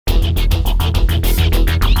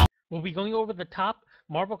We'll be going over the top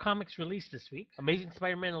Marvel Comics release this week. Amazing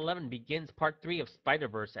Spider-Man 11 begins Part 3 of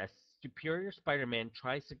Spider-Verse as Superior Spider-Man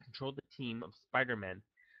tries to control the team of Spider-Man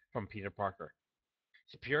from Peter Parker.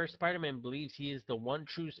 Superior Spider-Man believes he is the one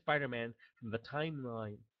true Spider-Man from the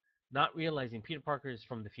timeline, not realizing Peter Parker is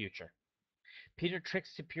from the future. Peter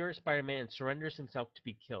tricks Superior Spider-Man and surrenders himself to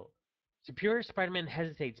be killed. Superior Spider-Man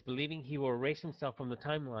hesitates, believing he will erase himself from the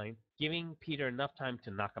timeline, giving Peter enough time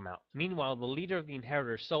to knock him out. Meanwhile, the leader of the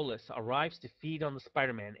Inheritors, Solus, arrives to feed on the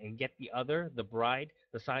Spider-Man and get the other, the Bride,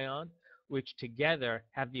 the Scion, which together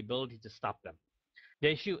have the ability to stop them.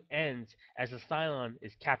 The issue ends as the Scion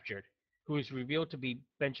is captured, who is revealed to be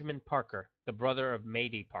Benjamin Parker, the brother of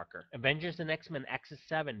Mayday Parker. Avengers and X-Men Axis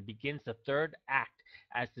 7 begins the third act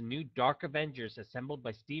as the new Dark Avengers assembled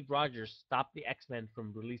by Steve Rogers stop the X-Men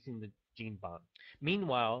from releasing the gene bomb.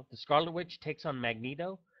 Meanwhile, the Scarlet Witch takes on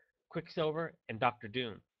Magneto, Quicksilver, and Doctor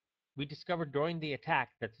Doom. We discovered during the attack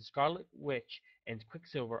that the Scarlet Witch and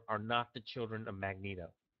Quicksilver are not the children of Magneto.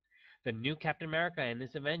 The new Captain America and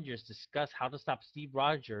his Avengers discuss how to stop Steve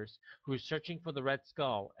Rogers, who is searching for the Red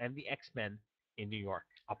Skull, and the X-Men in New York.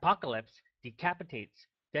 Apocalypse decapitates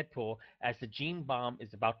Deadpool as the gene bomb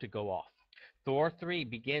is about to go off. Thor 3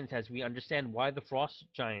 begins as we understand why the Frost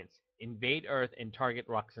Giants invade Earth and target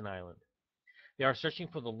Roxxon Island. They are searching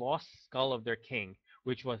for the lost skull of their king,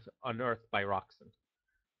 which was unearthed by Roxxon.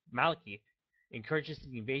 Malekith encourages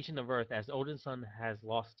the invasion of Earth as Odin's son has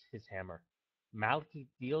lost his hammer. Malekith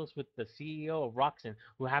deals with the CEO of Roxxon,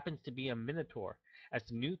 who happens to be a Minotaur, as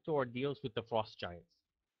the new Thor deals with the Frost Giants.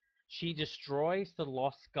 She destroys the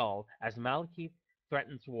lost skull as Malekith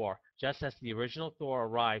threatens war, just as the original Thor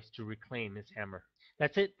arrives to reclaim his hammer.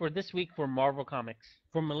 That's it for this week for Marvel Comics.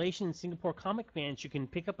 For Malaysian and Singapore comic fans, you can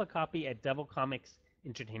pick up a copy at Devil Comics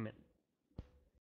Entertainment.